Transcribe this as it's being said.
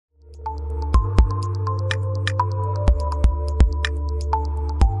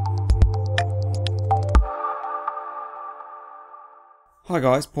Hi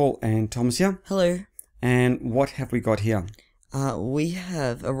guys, Paul and Thomas here. Hello. And what have we got here? We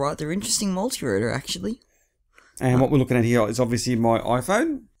have a rather interesting multi-rotor actually. And what we're looking at here is obviously my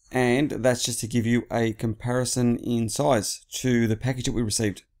iPhone, and that's just to give you a comparison in size to the package that we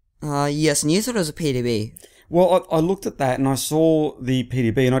received. Yes, and you thought it was a PDB. Well, I looked at that and I saw the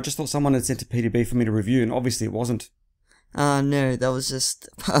PDB and I just thought someone had sent a PDB for me to review, and obviously it wasn't. No, that was just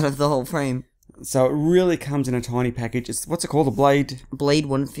part of the whole frame. So it really comes in a tiny package. It's, what's it called? The Blade? Blade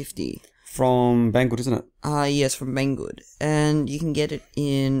 150. From Banggood, isn't it? Yes, from Banggood. And you can get it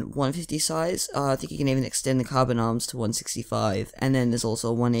in 150 size. I think you can even extend the carbon arms to 165. And then there's also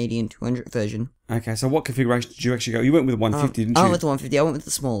a 180 and 200 version. Okay, so what configuration did you actually go? You went with the 150, didn't you? I went with the 150. I went with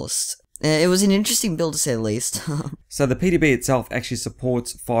the smallest. It was an interesting build to say the least. So the PDB itself actually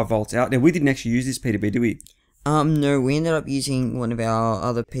supports 5 volts out. Now, we didn't actually use this PDB, did we? No, we ended up using one of our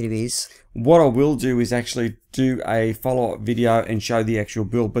other PDBs. What I will do is actually do a follow-up video and show the actual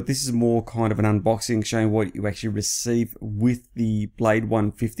build, but this is more kind of an unboxing showing what you actually receive with the Blade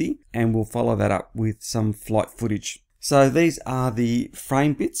 150, and we'll follow that up with some flight footage. So these are the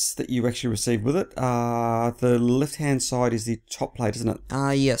frame bits that you actually receive with it. The left-hand side is the top plate, isn't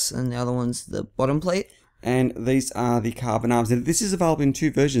it? Yes, and the other one's the bottom plate. And these are the carbon arms. And this is available in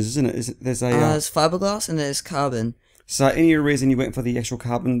 2 versions, isn't it? There's fiberglass and there's carbon. So any reason you went for the actual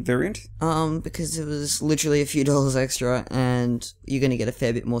carbon variant? Because it was literally a few dollars extra, and you're going to get a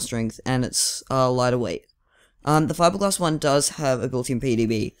fair bit more strength, and it's lighter weight. The fiberglass one does have a built-in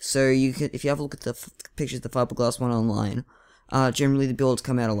PDB, so you can, if you have a look at the pictures of the fiberglass one online, generally the builds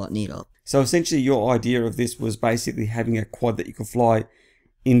come out a lot neater. So essentially your idea of this was basically having a quad that you could fly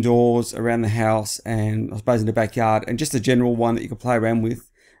indoors, around the house, and I suppose in the backyard, and just a general one that you could play around with,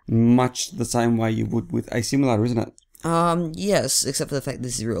 much the same way you would with a simulator, isn't it? Yes, except for the fact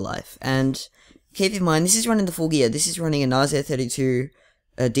this is real life. And keep in mind, this is running the full gear. This is running a Naze32,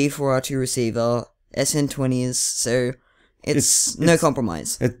 a D4R2 receiver, SN20s, so it's no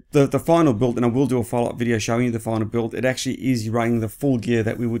compromise. The final build, and I will do a follow-up video showing you the final build, it actually is running the full gear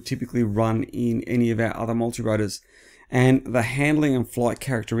that we would typically run in any of our other multi-rotors. And the handling and flight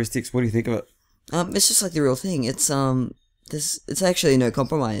characteristics, what do you think of it? It's just like the real thing. It's actually no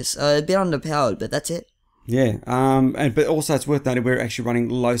compromise. A bit underpowered, but that's it. Yeah, but also it's worth noting we're actually running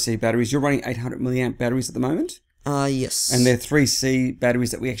low C batteries. You're running 800 milliamp batteries at the moment? Yes. And they're 3C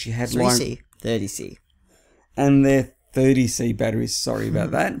batteries that we actually had 3C, 30C. And they're 30C batteries, sorry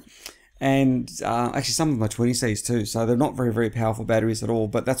about that. And actually some of them are 20Cs too, so they're not very, very powerful batteries at all,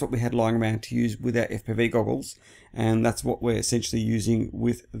 but that's what we had lying around to use with our FPV goggles, and that's what we're essentially using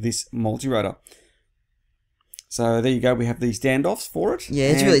with this multi-rotor. So there you go, we have these standoffs for it. Yeah,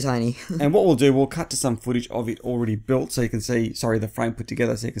 it's really tiny. And what we'll do, we'll cut to some footage of it already built so you can see, the frame put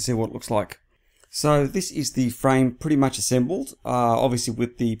together so you can see what it looks like. So this is the frame pretty much assembled, obviously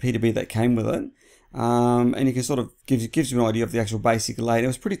with the PDB that came with it. And you can sort of, gives you an idea of the actual basic layout. It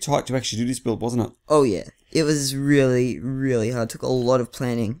was pretty tight to actually do this build, wasn't it? Oh yeah, it was really, really hard. It took a lot of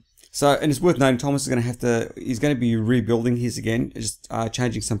planning. So, and it's worth noting, Thomas is he's going to be rebuilding his again, just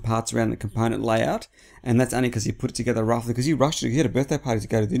changing some parts around the component layout, and that's only because he put it together roughly, because you rushed it, you had a birthday party to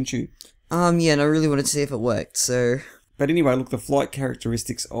go to, didn't you? Yeah, and I really wanted to see if it worked, so... But anyway, look, the flight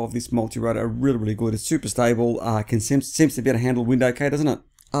characteristics of this multi-rotor are really, really good. It's super stable, seems to be able to handle wind okay, doesn't it?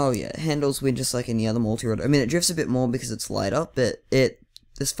 Oh yeah, it handles wind just like any other multi-rotor. I mean, it drifts a bit more because it's lighter, but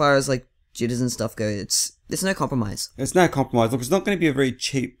as far as like jitters and stuff go, it's no compromise. It's no compromise. Look, it's not going to be a very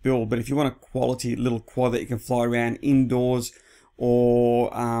cheap build, but if you want a quality little quad that you can fly around indoors or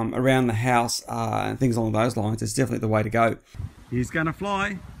around the house and things along those lines, it's definitely the way to go. He's going to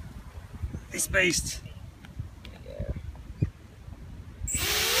fly this beast.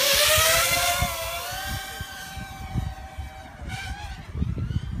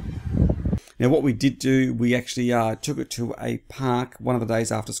 Now what we did do, we actually took it to a park one of the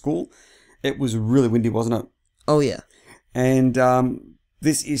days after school. It was really windy, wasn't it? Oh yeah. And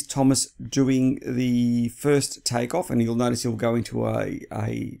this is Thomas doing the first takeoff, and you'll notice he'll go into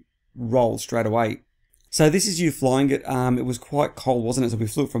a roll straight away. So this is you flying it. It was quite cold, wasn't it? So we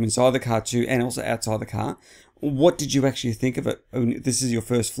flew it from inside the car too, and also outside the car. What did you actually think of it? This is your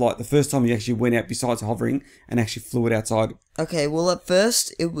first flight, the first time you actually went out besides hovering and actually flew it outside. Okay, well at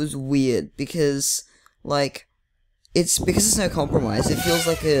first it was weird because, like, because it's no compromise, it feels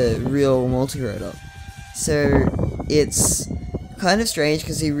like a real multi-rotor. So it's kind of strange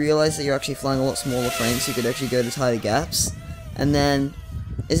because you realise that you're actually flying a lot smaller frames, so you could actually go to tighter gaps. And then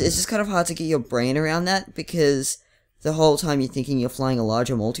it's just kind of hard to get your brain around that because the whole time you're thinking you're flying a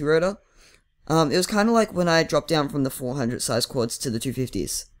larger multi-rotor. It was kind of like when I dropped down from the 400 size quads to the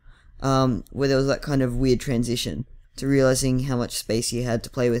 250s, where there was that kind of weird transition. to realizing how much space he had to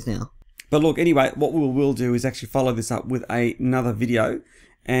play with now. But look, anyway, what we will do is actually follow this up with another video,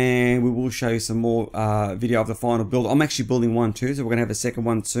 and we will show you some more video of the final build. I'm actually building one too, so we're going to have a second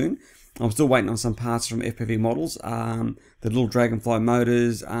one soon. I'm still waiting on some parts from FPV models, the little Dragonfly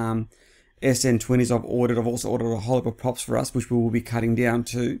motors, SN20s I've ordered. I've also ordered a whole heap of props for us, which we will be cutting down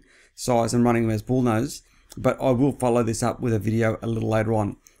to size and running them as bullnose. But I will follow this up with a video a little later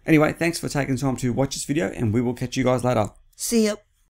on. Anyway, thanks for taking time to watch this video, and we will catch you guys later. See ya!